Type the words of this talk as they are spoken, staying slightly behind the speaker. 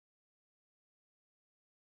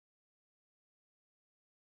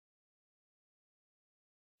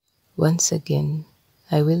Once again,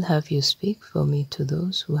 I will have you speak for me to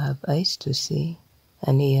those who have eyes to see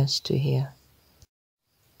and ears to hear.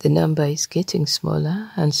 The number is getting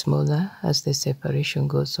smaller and smaller as the separation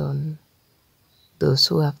goes on. Those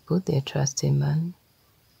who have put their trust in man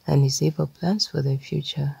and his evil plans for the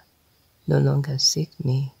future no longer seek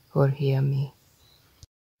me or hear me.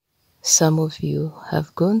 Some of you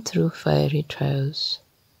have gone through fiery trials.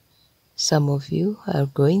 Some of you are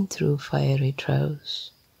going through fiery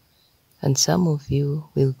trials. And some of you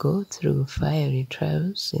will go through fiery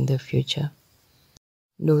trials in the future.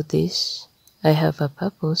 Know this, I have a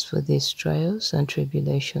purpose for these trials and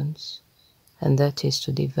tribulations, and that is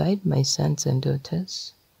to divide my sons and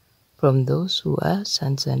daughters from those who are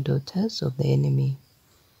sons and daughters of the enemy.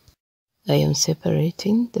 I am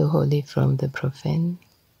separating the holy from the profane,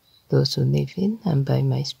 those who live in and by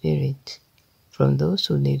my spirit, from those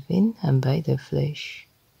who live in and by the flesh,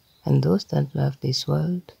 and those that love this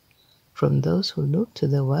world, from those who look to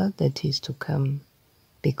the world that is to come,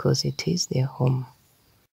 because it is their home.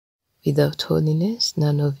 Without holiness,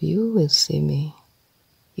 none of you will see me.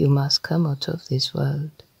 You must come out of this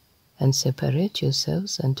world and separate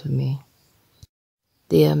yourselves unto me.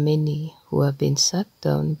 There are many who have been sucked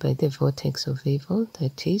down by the vortex of evil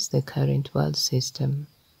that is the current world system.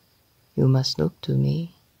 You must look to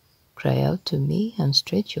me, cry out to me, and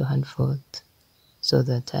stretch your hand forth, so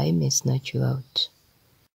that I may snatch you out.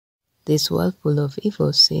 This whirlpool of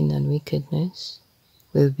evil, sin, and wickedness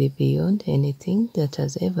will be beyond anything that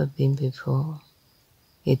has ever been before.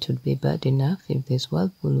 It would be bad enough if this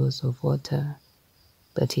whirlpool was of water,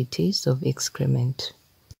 but it is of excrement.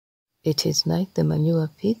 It is like the manure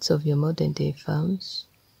pits of your modern-day farms,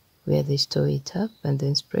 where they store it up and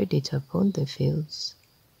then spread it upon the fields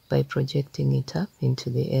by projecting it up into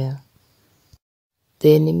the air.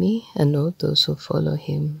 The enemy and all those who follow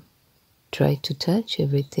him try to touch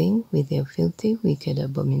everything with their filthy, wicked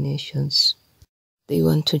abominations. They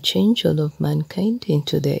want to change all of mankind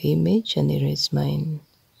into their image and erase mine.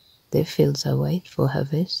 Their fields are white for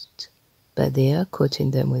harvest, but they are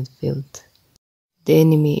coating them with filth. The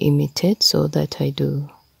enemy imitates all that I do.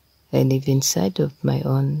 I live inside of my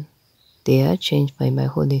own. They are changed by my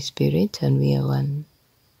Holy Spirit, and we are one.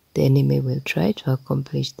 The enemy will try to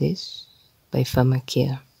accomplish this by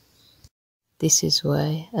pharmakia. This is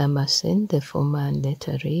why I must send the former and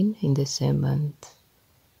latter rain in the same month.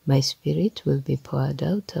 My spirit will be poured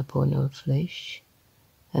out upon all flesh,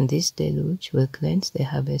 and this deluge will cleanse the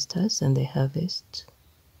harvesters and the harvest,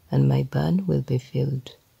 and my barn will be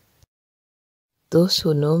filled. Those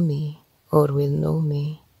who know me, or will know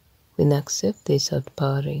me, will accept this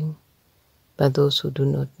outpouring, but those who do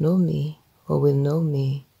not know me, or will know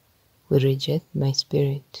me, will reject my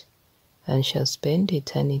spirit, and shall spend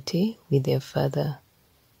eternity with their Father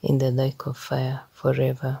in the lake of fire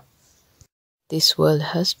forever. This world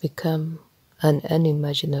has become an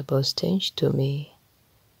unimaginable stench to me,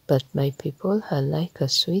 but my people are like a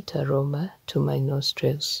sweet aroma to my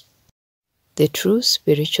nostrils. The true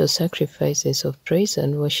spiritual sacrifices of praise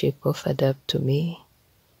and worship offered up to me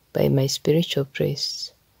by my spiritual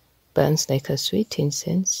priests burns like a sweet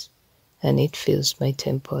incense, and it fills my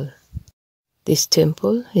temple. This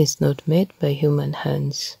temple is not made by human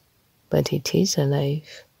hands, but it is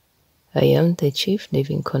alive. I am the chief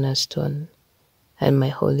living cornerstone, and my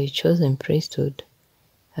holy chosen priesthood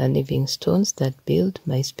are living stones that build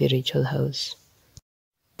my spiritual house.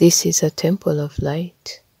 This is a temple of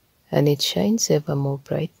light, and it shines ever more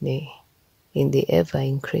brightly in the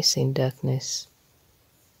ever-increasing darkness.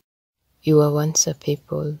 You were once a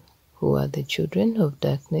people who are the children of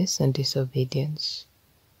darkness and disobedience,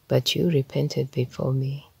 but you repented before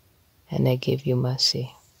me, and I gave you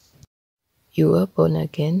mercy. You were born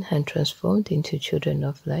again and transformed into children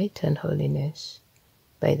of light and holiness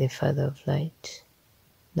by the Father of light.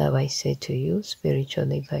 Now I say to you, spiritual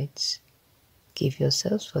Levites, give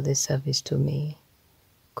yourselves for the service to me.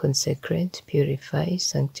 Consecrate, purify,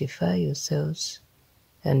 sanctify yourselves,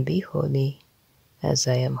 and be holy as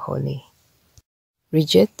I am holy.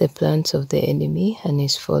 Reject the plans of the enemy and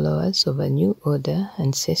his followers of a new order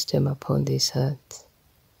and system upon this earth.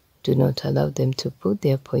 Do not allow them to put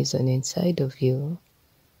their poison inside of you,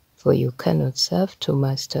 for you cannot serve two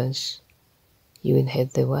masters. You will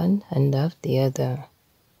hate the one and love the other,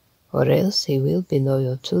 or else you will be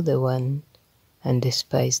loyal to the one and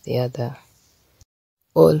despise the other.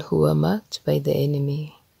 All who are marked by the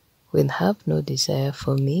enemy will have no desire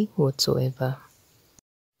for me whatsoever.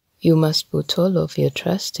 You must put all of your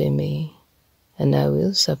trust in me, and I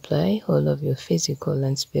will supply all of your physical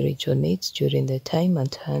and spiritual needs during the time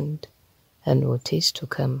at hand and what is to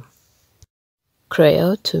come. Cry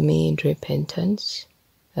out to me in repentance,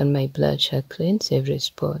 and my blood shall cleanse every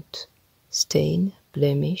spot, stain,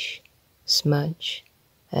 blemish, smudge,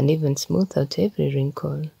 and even smooth out every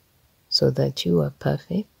wrinkle, so that you are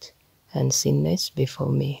perfect and sinless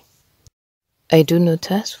before me. I do not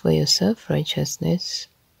ask for your self-righteousness,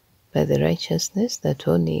 but the righteousness that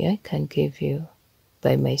only I can give you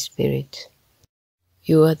by my Spirit.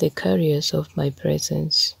 You are the carriers of my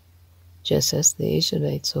presence, just as the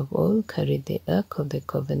Israelites of old carried the Ark of the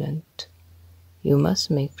Covenant. You must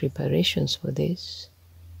make preparations for this,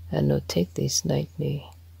 and not take this lightly.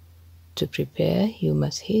 To prepare, you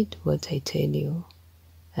must heed what I tell you,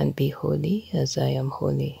 and be holy as I am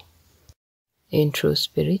holy. In true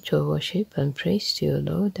spiritual worship and praise to your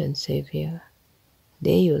Lord and Savior,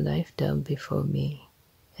 lay your life down before me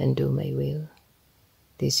and do my will.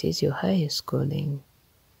 This is your highest calling,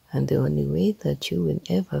 and the only way that you will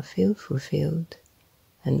ever feel fulfilled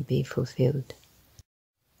and be fulfilled.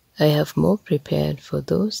 I have more prepared for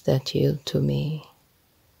those that yield to me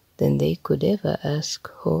than they could ever ask,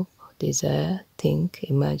 hope, desire, think,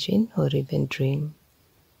 imagine, or even dream,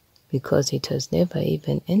 because it has never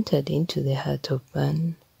even entered into the heart of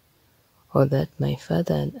man, or that my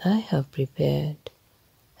Father and I have prepared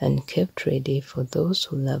and kept ready for those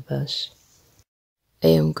who love us. I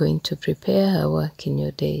am going to prepare a work in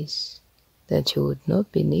your days that you would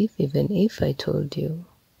not believe even if I told you.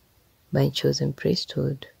 My chosen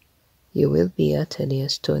priesthood, you will be utterly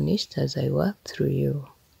astonished as I work through you.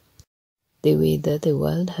 The way that the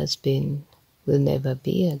world has been will never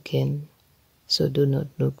be again, so do not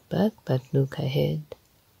look back but look ahead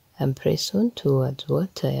and press on towards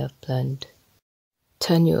what I have planned.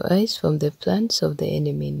 Turn your eyes from the plans of the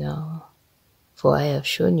enemy now, for I have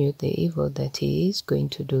shown you the evil that he is going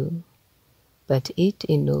to do, but it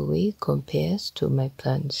in no way compares to my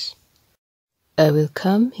plans. I will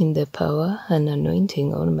come in the power and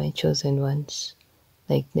anointing on my chosen ones,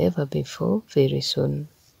 like never before, very soon.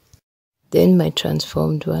 Then my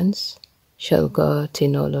transformed ones shall go out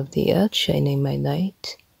in all of the earth, shining my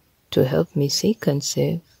light, to help me seek and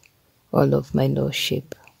save all of my lost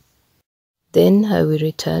sheep. Then I will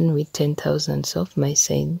return with 10,000s of my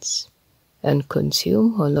saints, and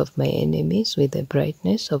consume all of my enemies with the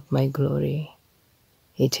brightness of my glory.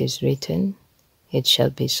 It is written, it shall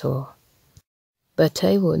be so. But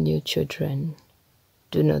I warn you, children,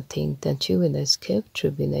 do not think that you will escape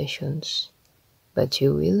tribulations, but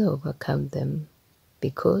you will overcome them,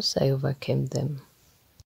 because I overcame them.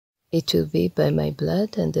 It will be by my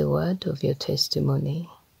blood and the word of your testimony.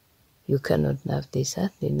 You cannot love this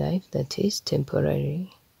earthly life that is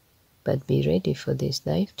temporary, but be ready for this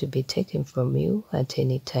life to be taken from you at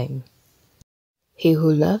any time. He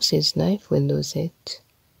who loves his life will lose it,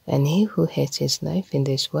 and he who hates his life in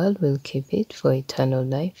this world will keep it for eternal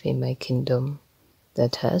life in my kingdom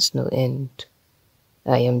that has no end.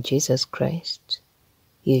 I am Jesus Christ,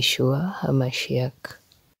 Yeshua HaMashiach.